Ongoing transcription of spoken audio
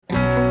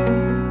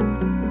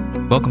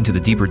Welcome to the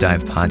Deeper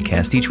Dive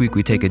Podcast. Each week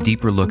we take a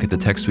deeper look at the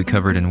text we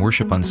covered in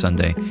worship on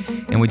Sunday,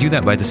 and we do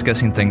that by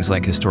discussing things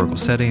like historical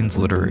settings,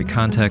 literary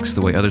context,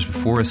 the way others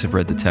before us have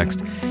read the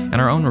text,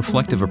 and our own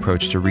reflective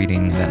approach to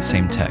reading that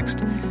same text.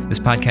 This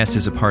podcast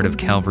is a part of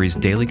Calvary's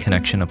Daily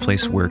Connection, a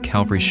place where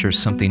Calvary shares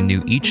something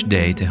new each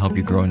day to help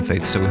you grow in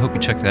faith. So we hope you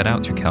check that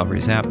out through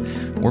Calvary's app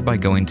or by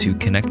going to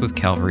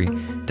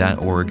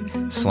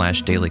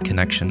connectwithcalvary.org/daily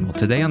connection. Well,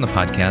 today on the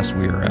podcast,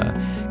 we are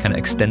kind of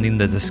extending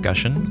the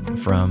discussion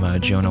from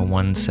Jonah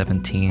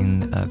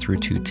 1:17 through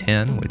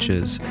 2:10, which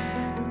is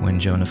when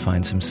Jonah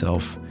finds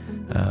himself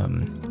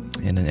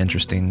in an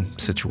interesting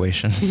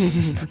situation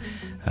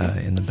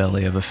in the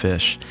belly of a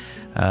fish.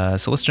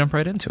 So let's jump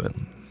right into it.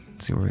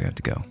 See where we have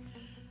to go.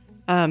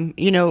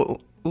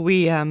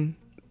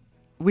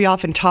 We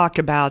often talk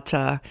about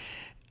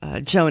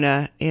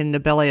Jonah in the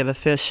belly of a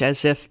fish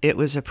as if it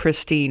was a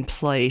pristine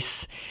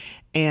place,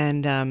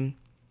 and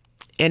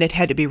it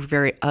had to be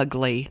very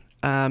ugly.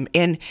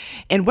 And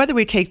whether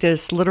we take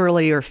this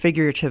literally or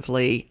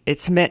figuratively,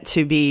 it's meant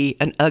to be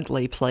an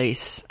ugly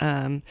place,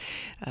 a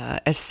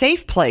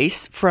safe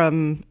place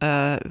from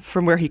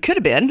where he could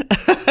have been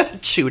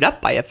chewed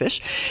up by a fish,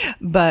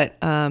 but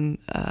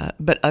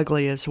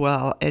ugly as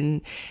well.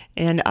 And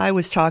I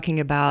was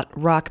talking about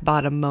rock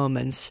bottom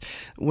moments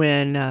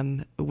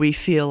when we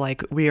feel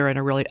like we are in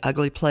a really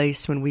ugly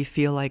place, when we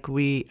feel like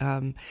we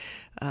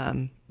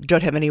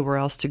don't have anywhere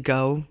else to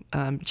go.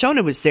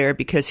 Jonah was there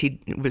because he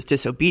was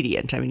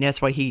disobedient. I mean,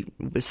 that's why he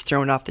was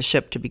thrown off the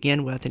ship to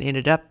begin with and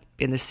ended up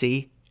in the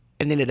sea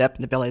and ended up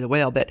in the belly of the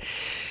whale.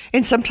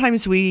 And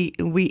sometimes we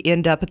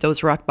end up at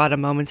those rock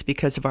bottom moments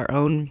because of our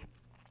own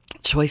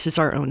choices,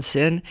 our own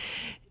sin.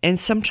 And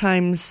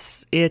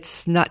sometimes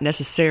it's not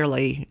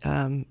necessarily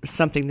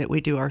something that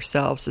we do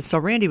ourselves. And so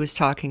Randy was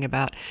talking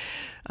about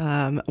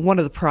one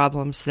of the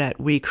problems that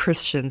we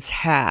Christians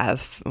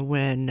have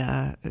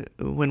when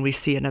we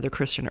see another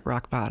Christian at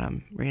rock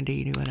bottom. Randy,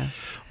 you want to?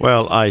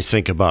 Well, I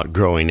think about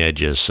growing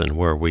edges and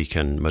where we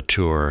can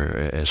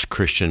mature as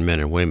Christian men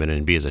and women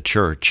and be the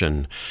church.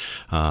 And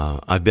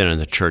I've been in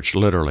the church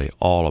literally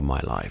all of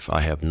my life.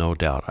 I have no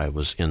doubt I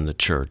was in the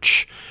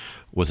church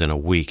within a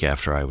week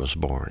after I was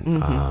born.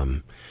 Mm-hmm.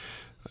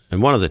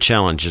 And one of the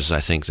challenges I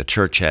think the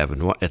church have,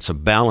 and it's a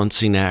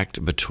balancing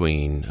act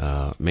between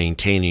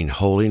maintaining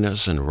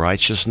holiness and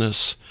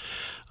righteousness.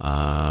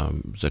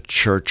 The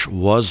church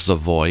was the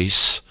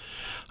voice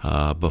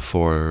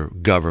before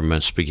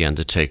governments began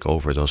to take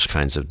over those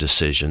kinds of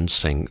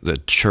decisions.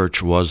 The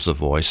church was the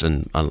voice,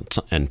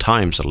 and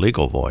times a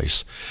legal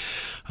voice,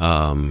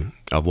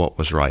 of what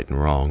was right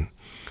and wrong.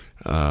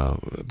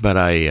 But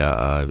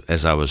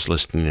as I was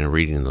listening and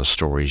reading those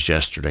stories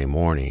yesterday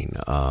morning,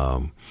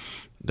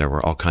 there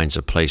were all kinds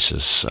of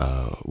places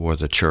where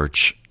the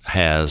church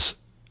has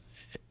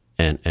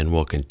and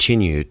will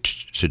continue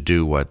to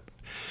do what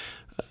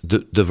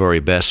the very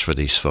best for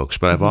these folks.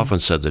 But I've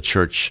often said the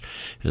church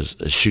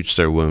shoots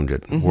their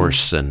wounded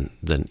worse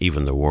than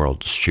even the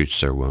world shoots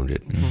their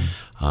wounded.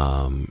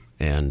 I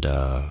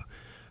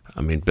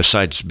mean,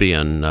 besides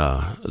being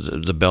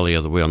the belly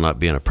of the whale not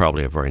being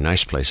probably a very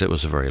nice place, it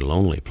was a very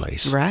lonely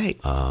place.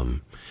 Right.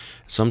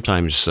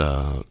 Sometimes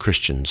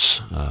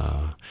Christians,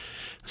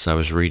 as I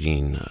was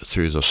reading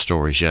through those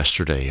stories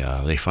yesterday,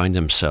 they find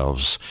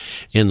themselves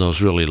in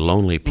those really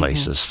lonely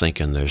places,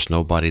 thinking there's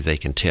nobody they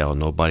can tell,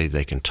 nobody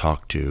they can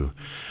talk to,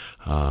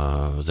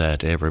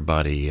 that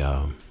everybody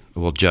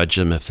will judge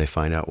them if they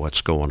find out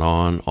what's going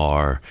on,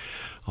 or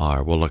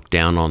will look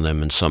down on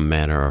them in some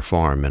manner or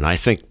form. And I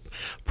think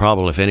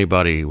probably if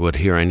anybody would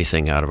hear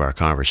anything out of our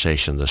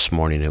conversation this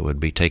morning, it would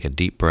be take a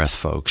deep breath,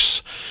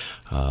 folks.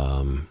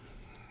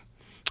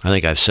 I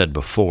think I've said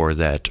before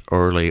that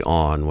early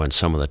on when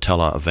some of the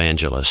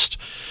televangelists,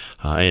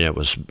 and it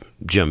was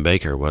Jim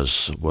Bakker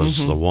was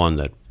the one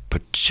that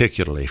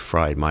particularly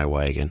fried my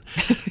wagon.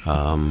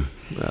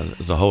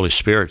 The Holy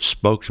Spirit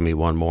spoke to me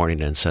one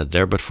morning and said,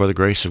 "There but for the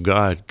grace of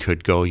God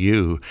could go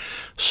you,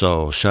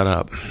 so shut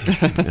up."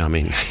 I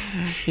mean,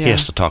 he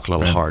has to talk a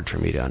little hard for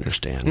me to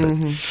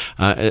understand.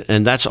 But,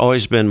 and that's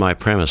always been my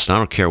premise. And I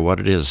don't care what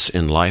it is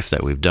in life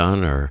that we've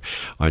done or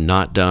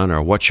not done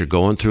or what you're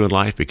going through in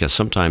life, because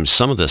sometimes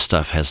some of this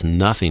stuff has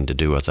nothing to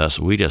do with us.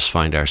 We just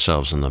find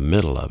ourselves in the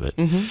middle of it.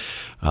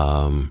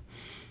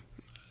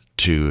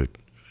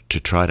 To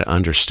try to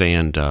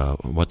understand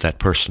what that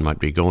person might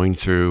be going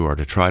through, or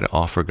to try to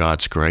offer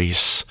God's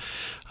grace.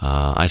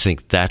 I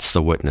think that's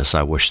the witness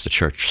I wish the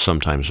church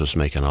sometimes was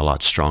making a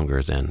lot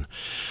stronger than.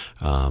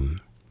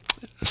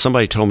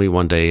 Somebody told me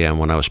one day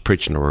when I was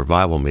preaching a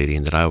revival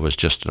meeting that I was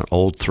just an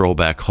old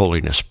throwback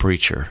holiness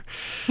preacher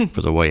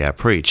for the way I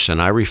preached,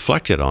 and I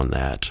reflected on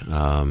that.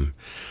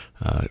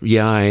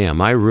 Yeah, I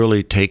am. I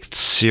really take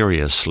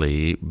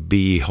seriously,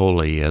 be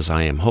holy as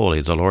I am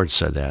holy. The Lord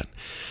said that.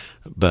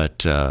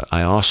 But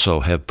I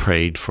also have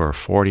prayed for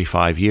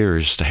 45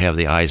 years to have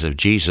the eyes of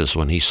Jesus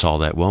when he saw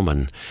that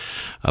woman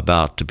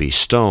about to be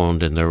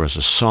stoned. And there was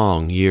a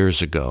song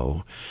years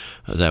ago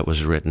that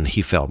was written,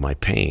 "He Felt My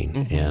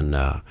Pain." And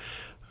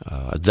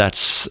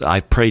I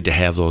prayed to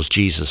have those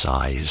Jesus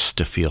eyes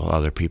to feel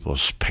other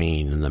people's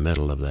pain in the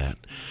middle of that.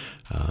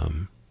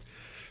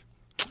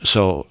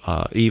 So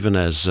even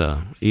as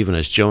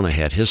Jonah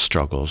had his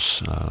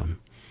struggles,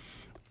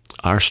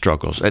 our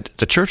struggles,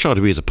 the church ought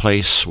to be the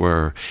place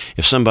where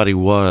if somebody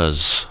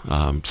was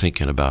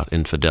thinking about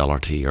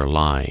infidelity or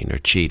lying or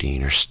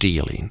cheating or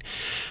stealing,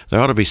 there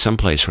ought to be some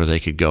place where they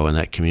could go in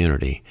that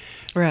community,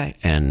 right,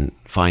 and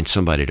find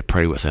somebody to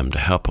pray with them, to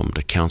help them,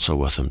 to counsel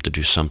with them, to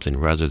do something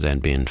rather than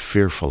being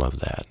fearful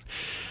of that.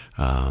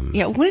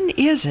 When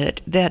is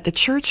it that the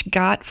church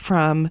got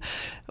from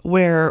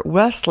where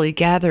Wesley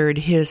gathered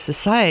his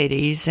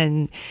societies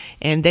and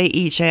they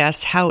each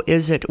asked, "How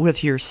is it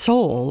with your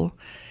soul?"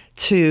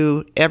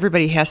 to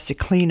everybody has to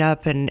clean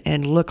up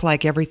and look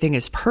like everything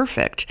is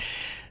perfect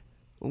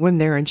when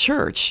they're in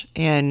church?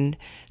 And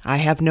I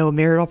have no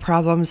marital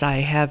problems. I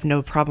have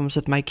no problems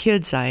with my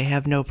kids. I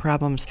have no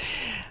problems.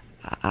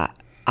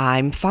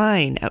 I'm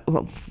fine.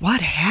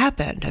 What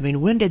happened? I mean,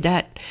 when did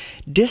that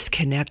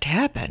disconnect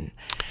happen?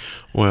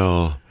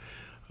 Well,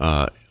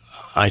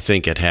 I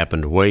think it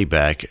happened way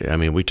back. I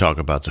mean, we talk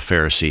about the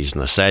Pharisees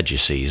and the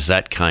Sadducees,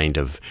 that kind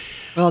of...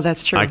 Well,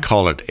 that's true. I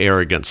call it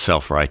arrogant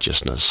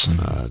self-righteousness.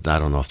 I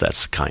don't know if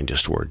that's the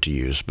kindest word to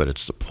use, but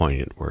it's the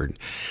poignant word.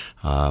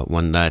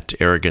 When that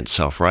arrogant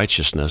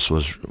self-righteousness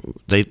was...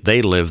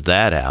 They lived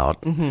that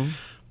out,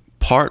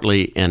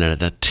 partly in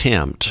an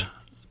attempt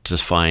to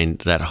find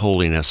that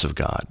holiness of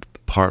God,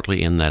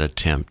 partly in that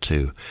attempt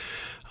to,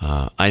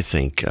 I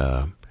think...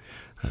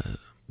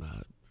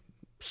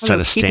 set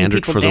a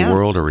standard for the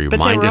world, or remind a standard.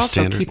 But they were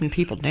also keeping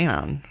people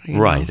down.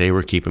 Right, they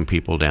were keeping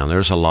people down.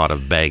 There's a lot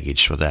of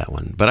baggage for that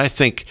one. But I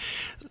think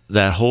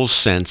that whole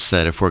sense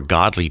that if we're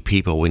godly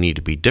people, we need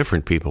to be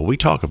different people. We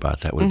talk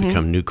about that. We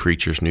become new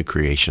creatures, new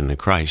creation in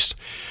Christ.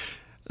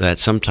 That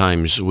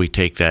sometimes we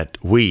take that,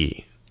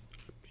 we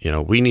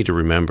need to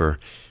remember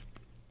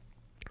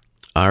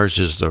ours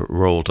is the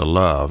role to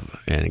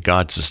love, and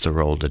God's is the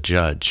role to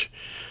judge.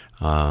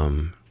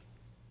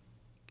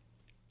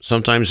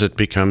 Sometimes it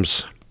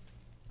becomes...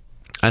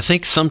 I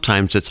think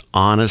sometimes it's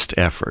honest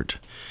effort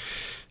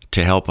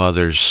to help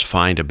others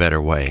find a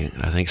better way.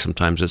 I think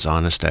sometimes it's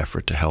honest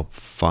effort to help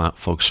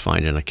folks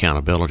find an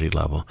accountability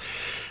level.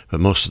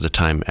 But most of the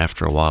time,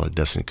 after a while, it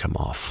doesn't come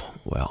off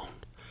well.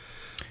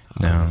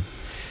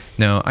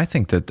 No, I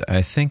think that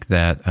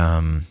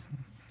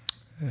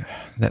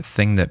that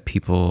thing that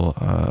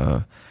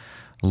people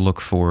look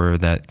for,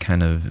 that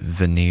kind of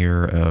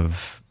veneer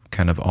of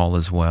kind of all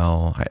is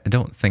well, I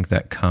don't think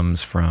that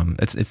comes from...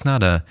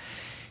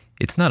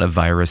 It's not a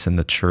virus in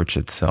the church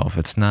itself.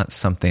 It's not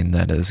something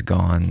that has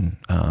gone,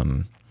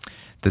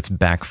 that's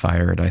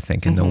backfired, I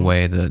think, in the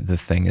way the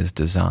thing is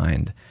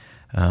designed.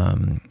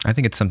 I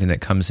think it's something that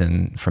comes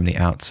in from the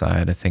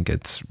outside. I think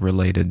it's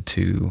related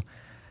to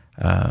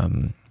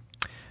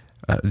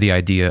the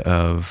idea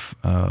of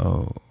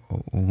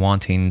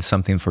wanting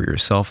something for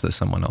yourself that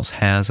someone else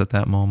has at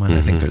that moment.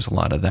 I think there's a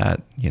lot of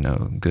that,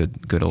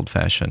 good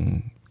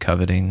old-fashioned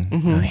coveting,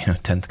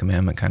 10th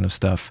commandment kind of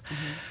stuff.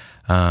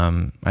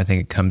 I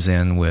think it comes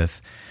in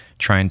with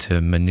trying to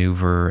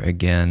maneuver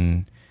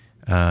again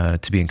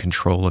to be in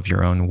control of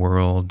your own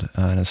world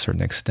in a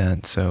certain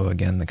extent. So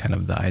again,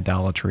 the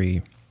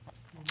idolatry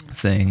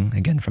thing,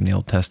 again from the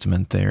Old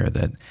Testament there,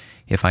 that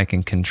if I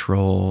can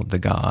control the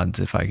gods,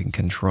 if I can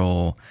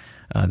control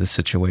the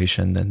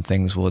situation, then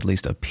things will at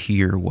least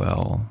appear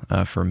well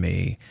for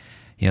me.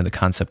 The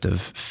concept of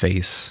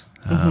face,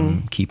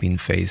 keeping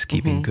face,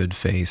 keeping good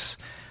face.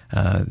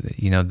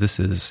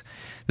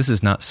 This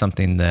is not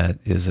something that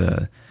is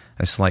a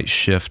slight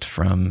shift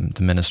from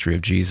the ministry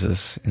of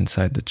Jesus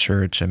inside the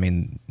church. I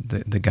mean,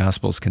 the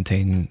Gospels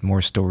contain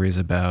more stories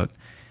about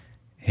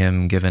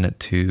him giving it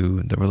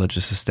to the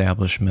religious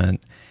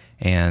establishment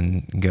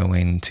and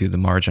going to the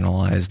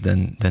marginalized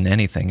than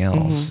anything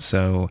else.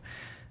 So,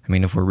 I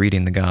mean, if we're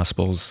reading the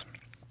Gospels,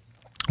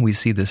 we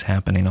see this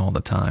happening all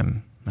the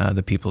time.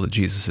 The people that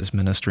Jesus is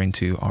ministering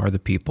to are the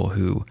people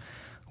who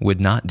would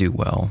not do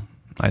well,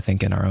 I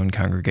think, in our own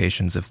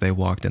congregations. If they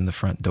walked in the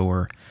front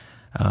door,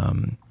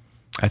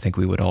 I think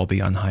we would all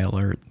be on high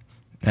alert.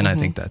 And I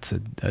think that's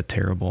a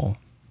terrible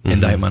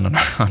indictment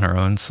on our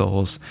own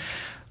souls.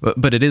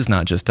 But it is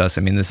not just us.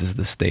 I mean, this is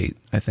the state,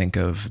 I think,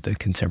 of the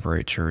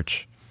contemporary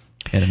church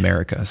in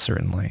America,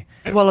 certainly.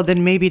 Well,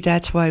 then maybe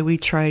that's why we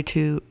try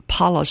to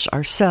polish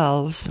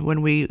ourselves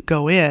when we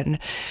go in,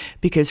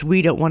 because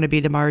we don't want to be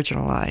the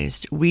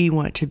marginalized. We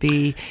want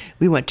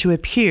to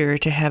appear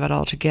to have it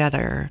all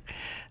together.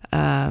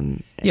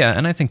 Yeah,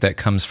 and I think that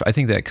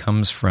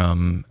comes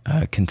from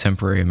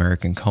contemporary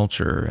American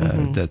culture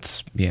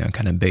that's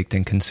kind of baked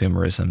in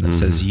consumerism that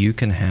says you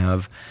can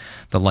have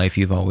the life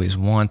you've always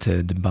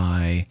wanted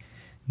by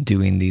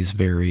doing these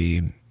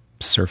very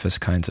surface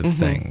kinds of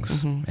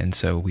things. And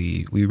so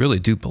we really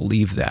do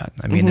believe that.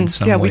 I mean, in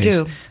some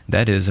ways,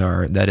 that is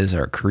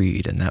our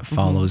creed, and that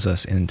follows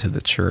us into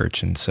the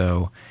church. And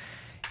so,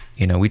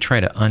 we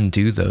try to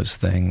undo those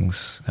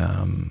things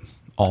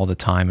all the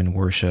time in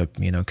worship.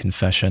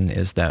 Confession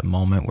is that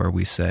moment where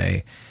we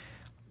say,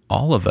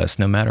 all of us,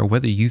 no matter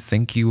whether you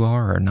think you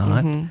are or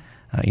not.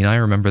 I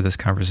remember this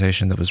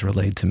conversation that was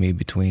relayed to me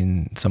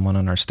between someone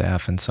on our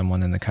staff and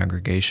someone in the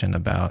congregation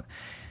about,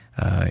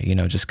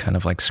 just kind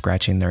of like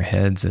scratching their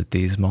heads at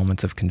these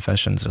moments of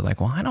confessions. They're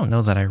like, well, I don't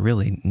know that I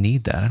really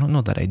need that. I don't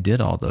know that I did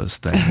all those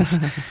things.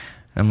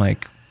 I'm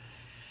like,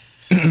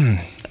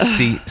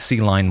 see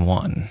line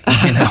 1,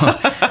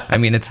 I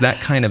mean, it's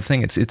that kind of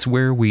thing. It's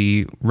where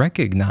we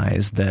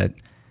recognize that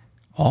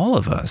all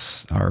of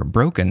us are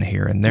broken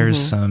here, and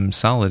there's some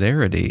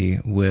solidarity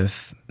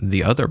with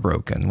the other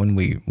broken when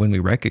we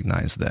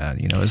recognize that.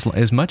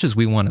 As much as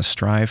we want to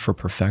strive for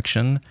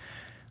perfection,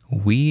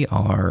 we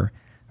are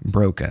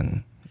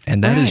broken,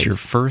 and that is your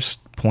first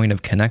point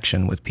of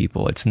connection with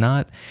people. It's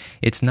not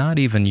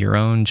even your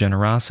own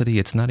generosity.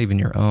 It's not even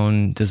your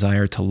own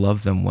desire to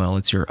love them well.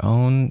 It's your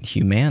own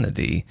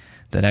humanity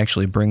that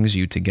actually brings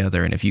you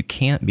together. And if you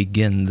can't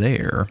begin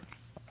there,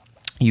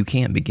 you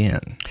can't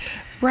begin.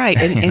 Right.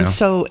 And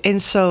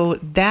so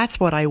that's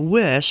what I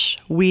wish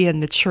we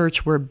in the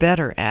church were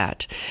better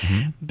at,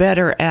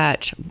 better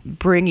at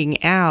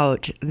bringing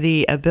out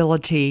the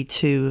ability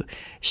to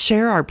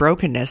share our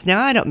brokenness.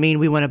 Now, I don't mean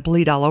we want to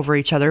bleed all over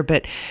each other,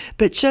 but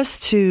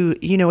just to,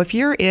 if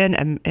you're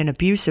in an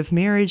abusive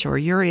marriage, or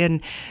you're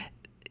in,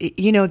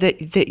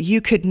 that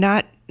you could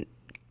not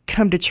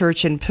come to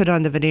church and put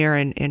on the veneer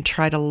and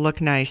try to look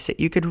nice, that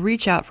you could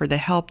reach out for the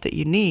help that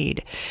you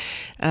need.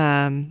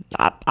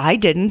 I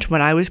didn't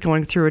when I was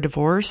going through a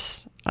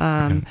divorce.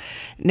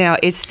 Now,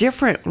 it's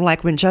different,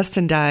 like when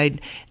Justin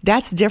died,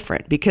 that's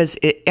different because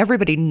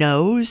everybody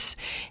knows,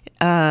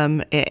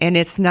 and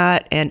it's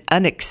not an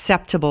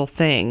unacceptable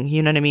thing.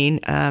 You know what I mean?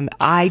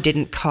 I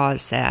didn't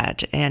cause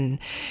that. And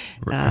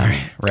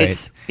right.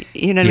 It's,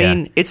 you know what I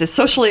mean? It's a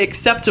socially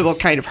acceptable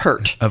kind of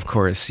hurt. Of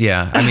course,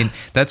 yeah. I mean,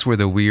 that's where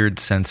the weird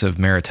sense of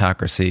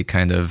meritocracy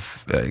kind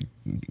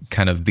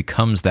of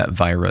becomes that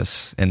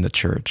virus in the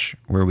church,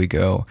 where we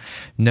go,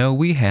 no,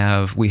 we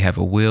have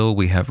a will,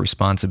 we have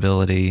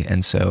responsibility,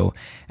 and so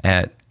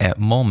at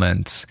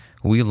moments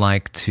we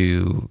like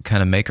to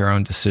kind of make our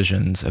own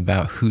decisions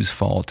about whose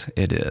fault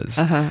it is.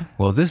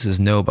 Well, this is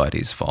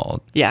nobody's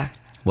fault. Yeah.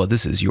 Well,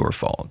 this is your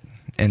fault.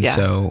 And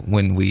so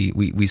when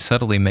we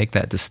subtly make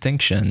that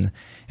distinction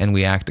and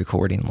we act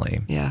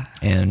accordingly. Yeah.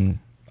 And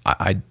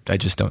I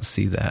just don't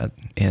see that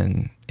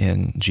in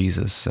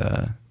Jesus'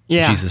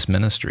 Jesus'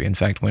 ministry. In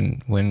fact,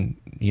 when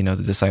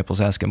the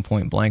disciples ask him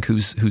point blank,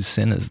 whose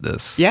sin is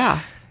this? Yeah.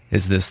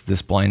 Is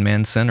this blind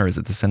man's sin, or is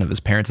it the sin of his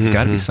parents? It's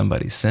got to be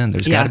somebody's sin.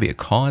 There's got to be a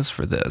cause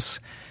for this.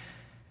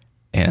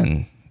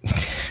 And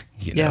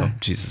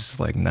Jesus is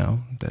like,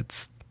 no,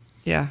 that's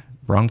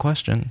wrong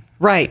question.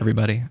 Right.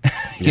 Everybody.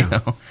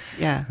 Yeah.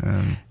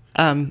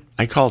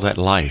 I call that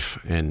life,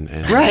 and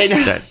right.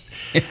 that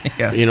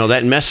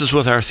that messes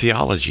with our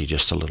theology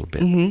just a little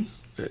bit,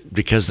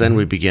 because then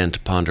we begin to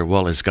ponder,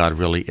 well, is God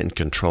really in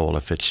control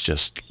if it's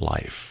just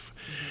life?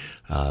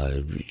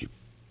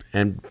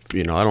 And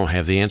I don't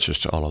have the answers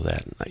to all of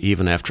that.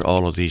 Even after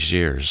all of these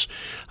years,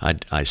 I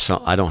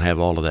don't have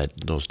all of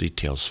those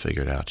details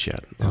figured out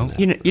yet.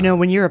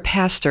 When you're a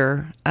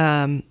pastor,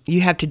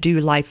 you have to do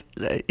life.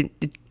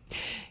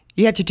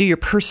 You have to do your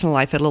personal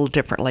life a little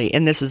differently,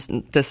 and this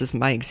is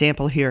my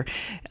example here.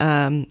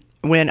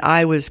 When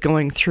I was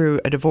going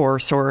through a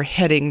divorce or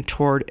heading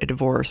toward a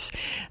divorce,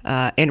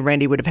 and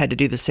Randy would have had to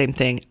do the same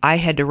thing, I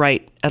had to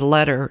write a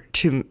letter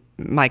to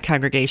my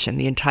congregation,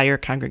 the entire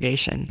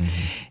congregation,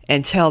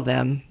 and tell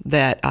them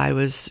that I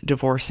was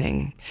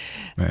divorcing.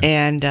 Right.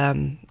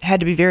 And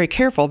had to be very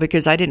careful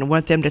because I didn't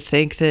want them to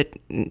think that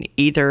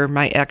either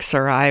my ex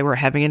or I were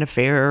having an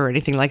affair or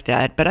anything like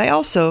that. But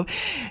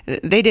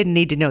they didn't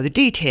need to know the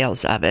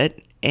details of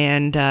it,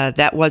 and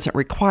that wasn't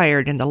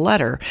required in the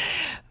letter.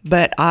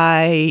 But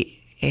I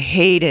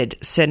hated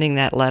sending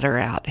that letter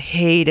out,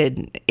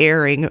 hated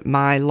airing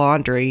my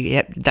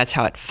laundry. That's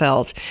how it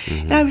felt.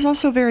 And I was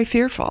also very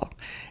fearful.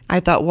 I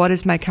thought, what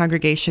is my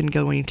congregation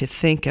going to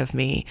think of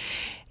me?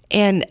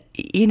 And,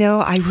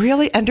 I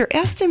really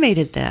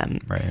underestimated them.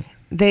 Right.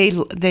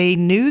 They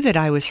knew that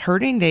I was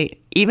hurting.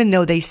 Even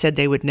though they said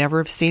they would never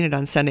have seen it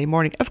on Sunday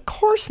morning. Of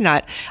course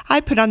not.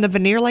 I put on the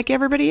veneer like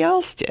everybody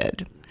else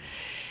did.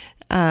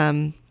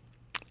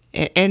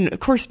 And of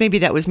course, maybe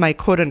that was my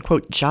quote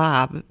unquote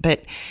job,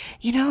 but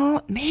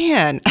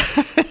man,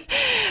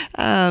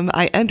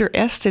 I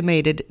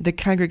underestimated the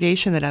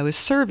congregation that I was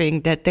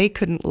serving, that they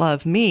couldn't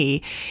love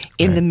me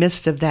in the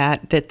midst of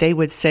that they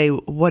would say,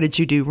 what did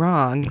you do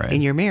wrong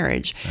in your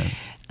marriage?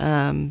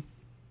 Right.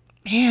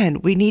 Man,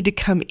 we need to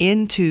come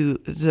into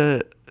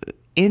the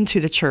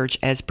church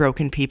as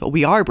broken people.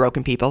 We are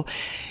broken people,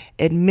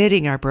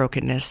 admitting our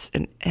brokenness.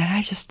 And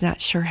I'm just not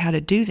sure how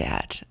to do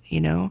that,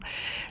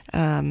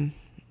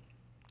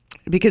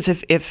 because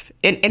if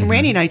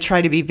Randy and I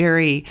try to be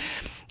very,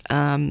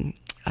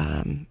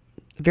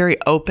 very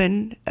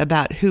open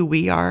about who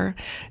we are,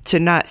 to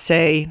not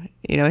say,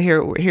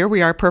 here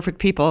we are, perfect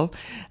people,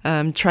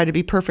 try to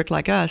be perfect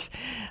like us.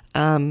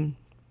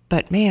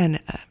 But man,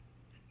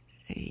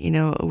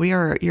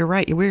 you're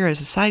right. We are a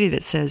society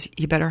that says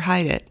you better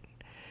hide it.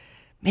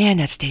 Man,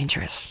 that's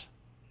dangerous.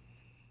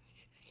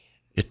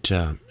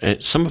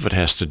 Some of it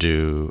has to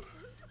do,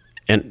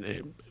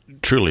 and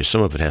truly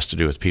some of it has to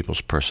do with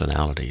people's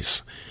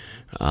personalities.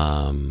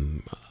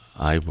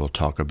 I will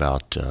talk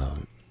about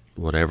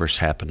whatever's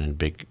happened in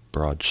big,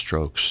 broad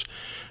strokes.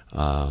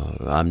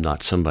 I'm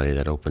not somebody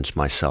that opens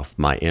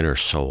my inner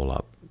soul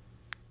up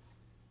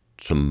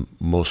to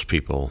most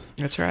people.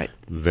 That's right.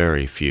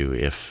 Very few,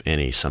 if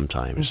any,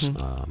 sometimes.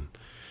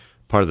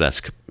 Part of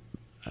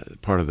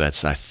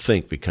that's, I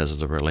think, because of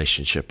the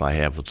relationship I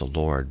have with the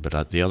Lord.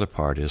 But the other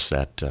part is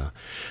that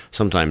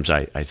sometimes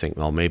I think,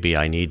 well, maybe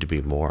I need to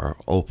be more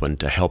open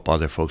to help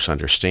other folks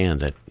understand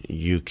that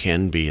you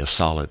can be a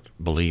solid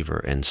believer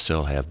and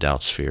still have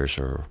doubts, fears,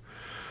 or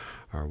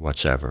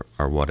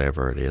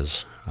whatever it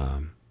is.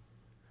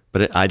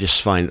 But I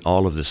just find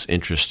all of this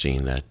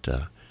interesting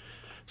that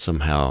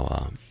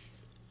somehow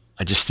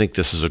I just think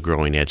this is a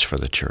growing edge for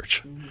the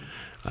church.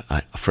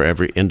 For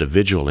every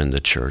individual in the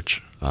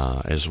church,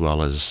 as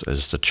well as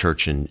the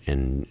church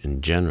in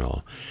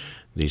general,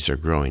 these are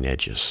growing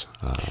edges.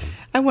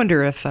 I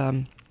wonder if,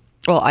 I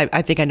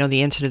think I know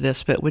the answer to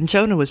this, but when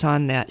Jonah was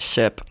on that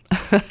ship,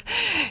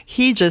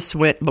 he just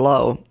went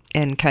below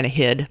and kind of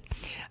hid.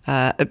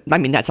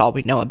 That's all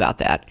we know about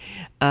that.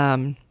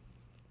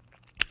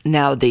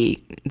 Now, the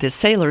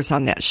sailors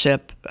on that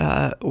ship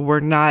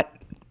did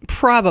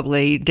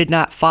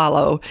not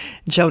follow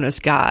Jonah's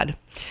God.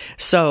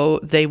 So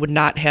they would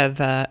not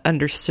have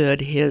understood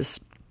his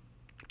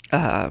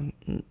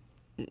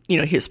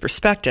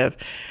perspective.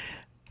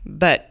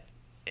 But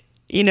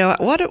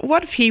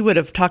what if he would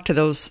have talked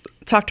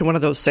to one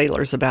of those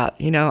sailors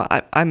about,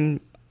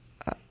 I'm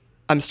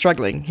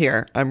struggling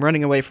here. I'm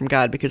running away from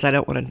God because I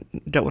don't want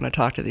to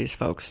talk to these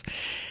folks.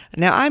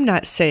 Now, I'm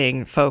not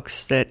saying,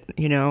 folks, that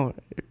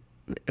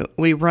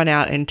we run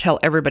out and tell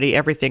everybody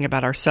everything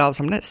about ourselves.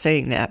 I'm not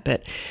saying that,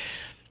 but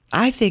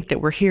I think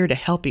that we're here to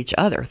help each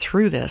other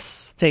through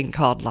this thing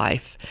called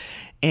life.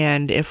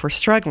 And if we're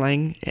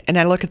struggling, and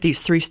I look at these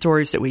 3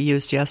 stories that we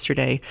used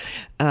yesterday,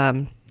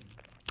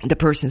 the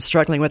person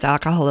struggling with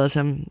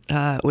alcoholism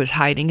was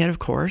hiding it, of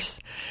course.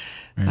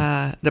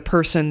 The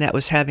person that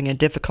was having a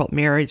difficult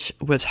marriage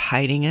was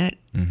hiding it.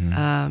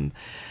 And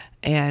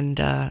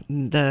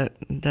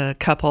the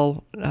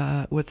couple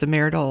with the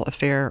marital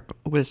affair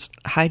was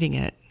hiding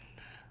it.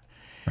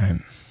 Right.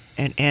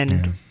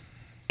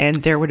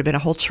 And there would have been a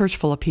whole church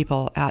full of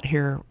people out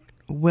here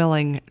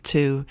willing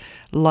to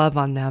love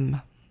on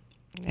them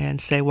and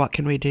say, what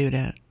can we do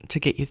to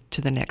get you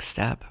to the next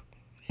step?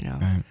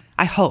 Right.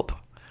 I hope.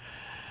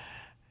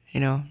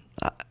 I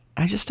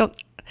just don't.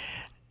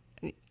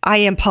 I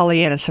am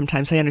Pollyanna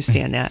sometimes. I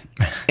understand that,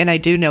 and I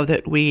do know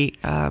that we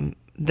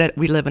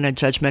live in a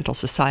judgmental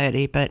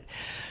society. But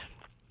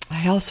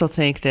I also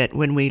think that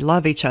when we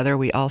love each other,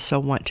 we also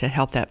want to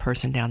help that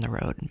person down the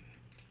road.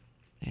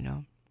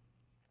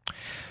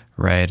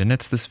 Right, and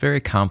it's this very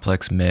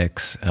complex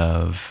mix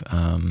of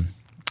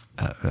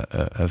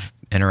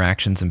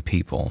interactions and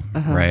people.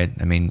 Right.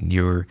 I mean,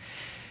 you're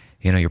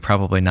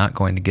probably not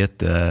going to get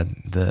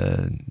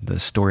the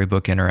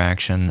storybook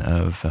interaction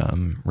of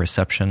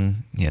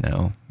reception,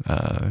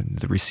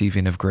 the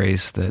receiving of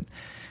grace that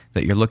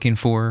you're looking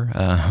for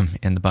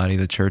in the body of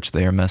the church.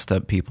 They are messed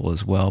up people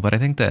as well. But I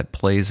think that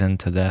plays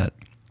into that.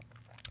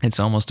 It's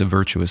almost a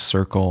virtuous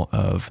circle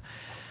of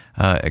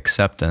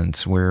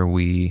acceptance where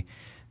we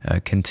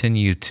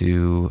continue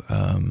to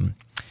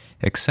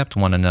accept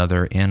one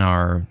another in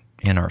our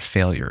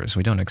failures.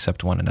 We don't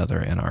accept one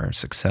another in our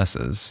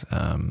successes.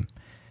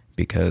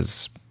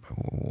 Because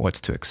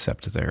what's to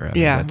accept there?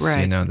 That's,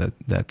 right.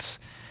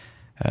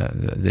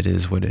 That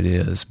is what it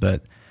is.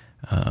 But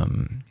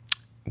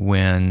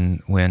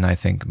when I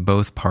think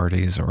both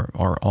parties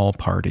or all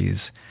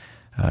parties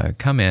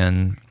come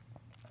in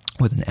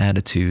with an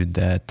attitude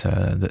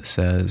that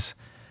says,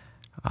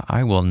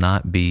 I will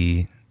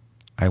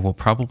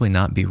probably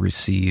not be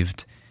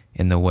received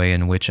in the way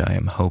in which I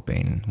am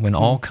hoping.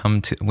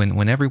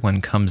 When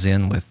everyone comes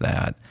in with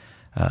that,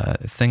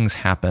 things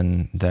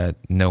happen that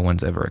no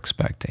one's ever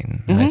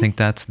expecting. And I think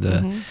that's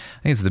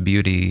the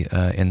beauty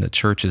in the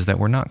church is that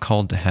we're not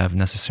called to have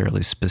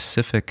necessarily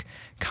specific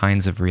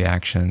kinds of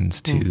reactions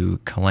to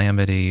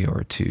calamity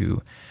or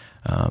to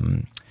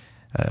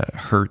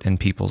hurt in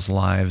people's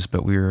lives,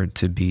 but we're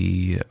to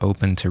be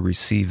open to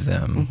receive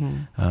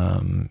them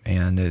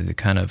and to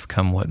kind of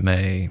come what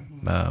may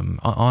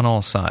on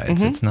all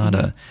sides. It's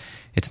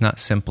not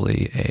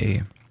simply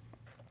a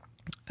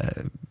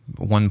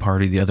one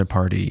party, the other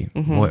party,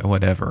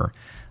 whatever.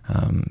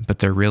 But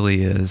there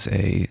really is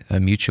a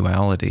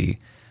mutuality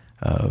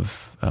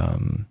of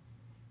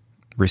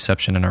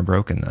reception in our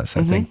brokenness.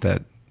 I think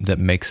that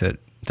makes it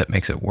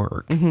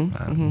work.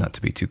 Not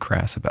to be too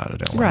crass about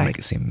it. I don't want to make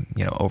it seem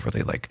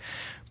overly like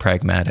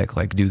pragmatic,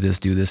 like do this,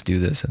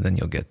 and then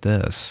you'll get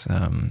this.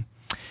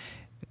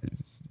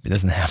 It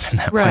doesn't happen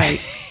that way,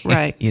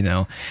 right? Right.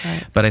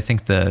 But I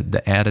think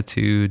the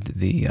attitude,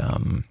 the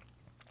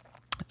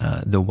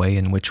way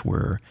in which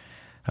we're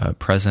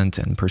present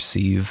and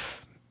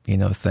perceive,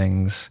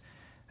 things,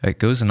 it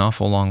goes an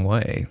awful long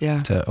way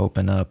to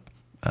open up,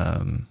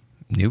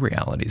 new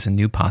realities and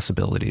new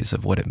possibilities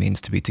of what it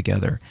means to be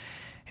together.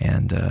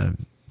 And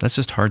that's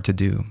just hard to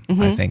do,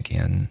 I think,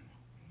 in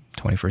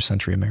 21st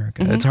century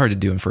America. It's hard to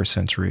do in first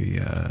century,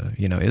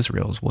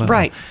 Israel as well.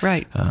 Right.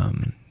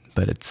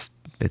 But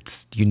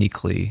it's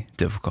uniquely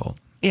difficult.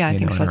 Yeah, I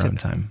think so in our too. own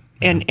time.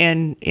 And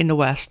in the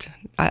West,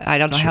 I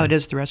don't know how it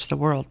is the rest of the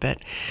world, but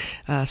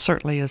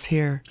certainly is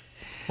here.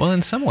 Well,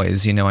 in some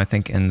ways, I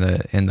think in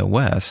the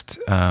West,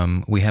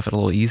 we have it a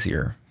little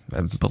easier,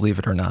 believe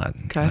it or not.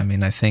 Okay. I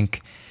mean, I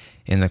think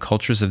in the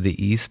cultures of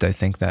the East, I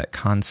think that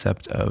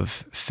concept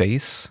of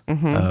face,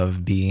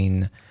 of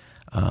being,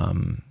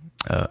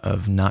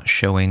 of not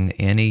showing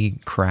any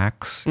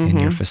cracks in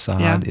your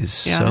facade is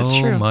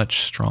so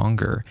much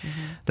stronger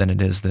than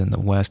it is in the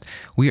West.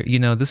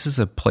 This is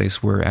a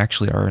place where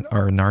actually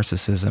our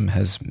narcissism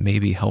has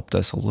maybe helped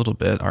us a little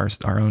bit.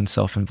 Our own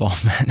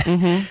self-involvement,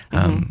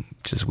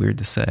 which is weird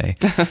to say,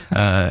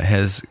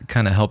 has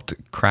kind of helped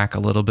crack a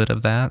little bit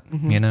of that.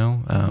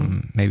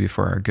 Maybe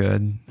for our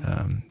good.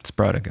 It's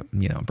brought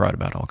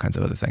about all kinds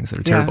of other things that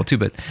are terrible too.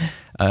 But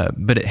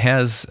it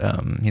has,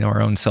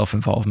 our own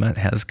self-involvement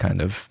has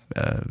kind of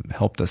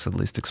helped us at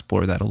least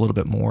explore that a little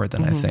bit more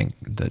than I think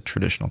the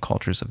traditional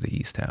cultures of the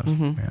East have.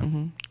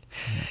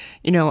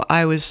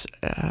 I was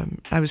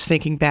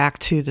thinking back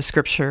to the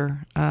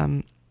scripture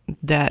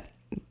that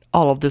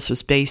all of this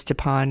was based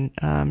upon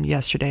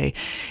yesterday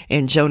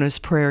in Jonah's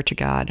prayer to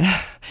God.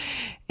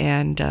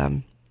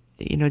 And,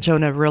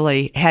 Jonah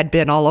really had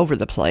been all over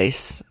the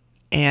place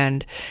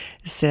and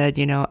said,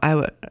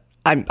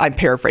 I'm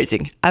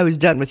paraphrasing, I was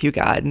done with you,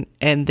 God.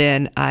 And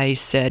then I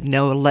said,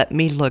 no, let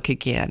me look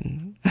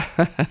again.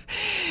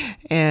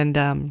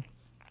 And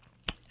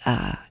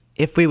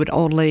if we would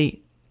only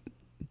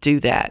do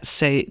that,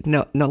 say,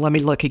 no, let me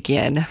look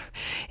again.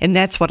 And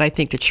that's what I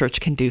think the church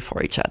can do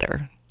for each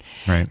other.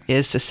 Right.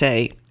 Is to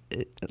say,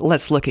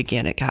 let's look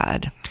again at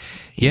God.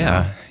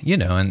 Yeah.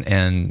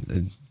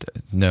 And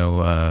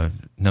no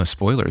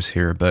spoilers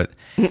here, but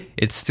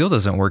it still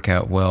doesn't work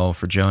out well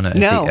for Jonah.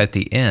 At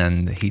the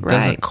end, he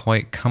doesn't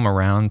quite come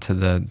around to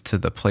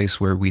the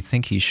place where we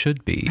think he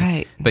should be.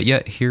 Right. But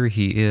yet here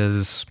he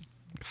is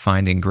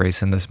finding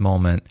grace in this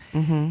moment.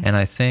 And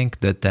I think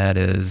that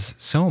is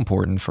so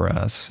important for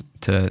us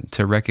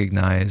to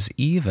recognize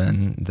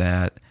even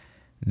that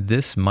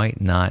this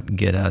might not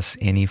get us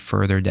any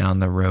further down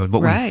the road,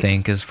 what we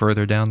think is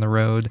further down the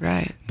road.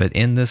 Right. But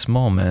in this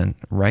moment,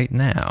 right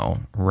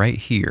now, right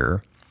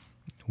here,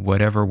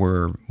 whatever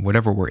we're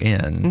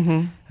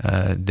in,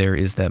 there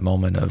is that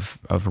moment of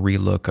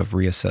relook, of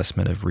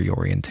reassessment, of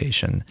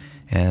reorientation.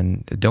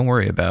 And don't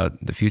worry about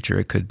the future.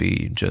 It could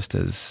be just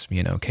as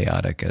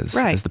chaotic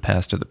as the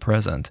past or the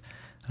present.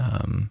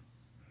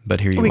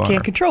 But here you are. We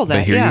can't control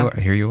that. But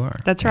here you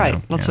are. That's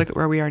right. Let's look at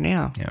where we are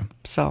now. Yeah.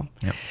 So,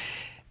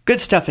 good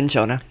stuff in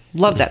Jonah.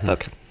 Love that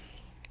book.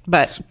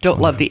 But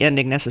don't love the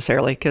ending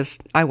necessarily, because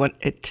I want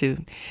it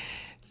to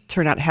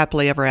turn out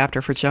happily ever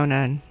after for Jonah,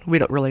 and we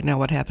don't really know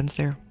what happens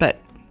there. But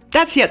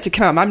that's yet to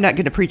come. I'm not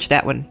going to preach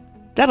that one.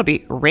 That'll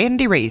be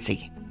Randy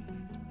Razy.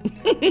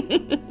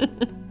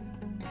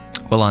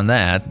 Well, on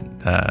that,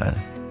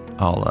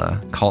 I'll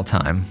call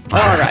time. All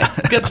right,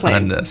 good plan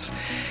on this.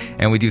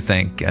 And we do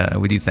thank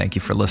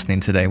you for listening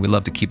today. We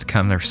love to keep the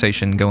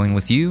conversation going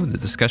with you, the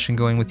discussion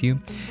going with you.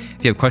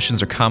 If you have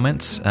questions or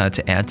comments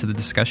to add to the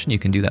discussion, you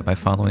can do that by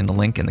following the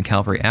link in the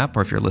Calvary app,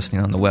 or if you're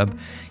listening on the web,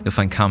 you'll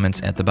find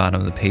comments at the bottom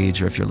of the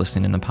page, or if you're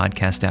listening in a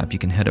podcast app, you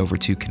can head over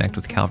to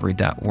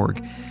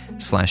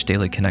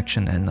connectwithcalvary.org/daily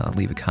connection and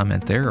leave a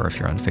comment there, or if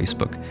you're on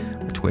Facebook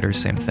or Twitter,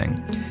 same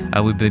thing.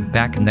 We'll be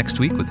back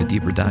next week with a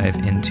deeper dive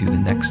into the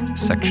next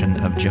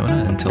section of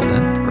Jonah. Until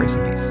then, grace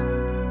and peace.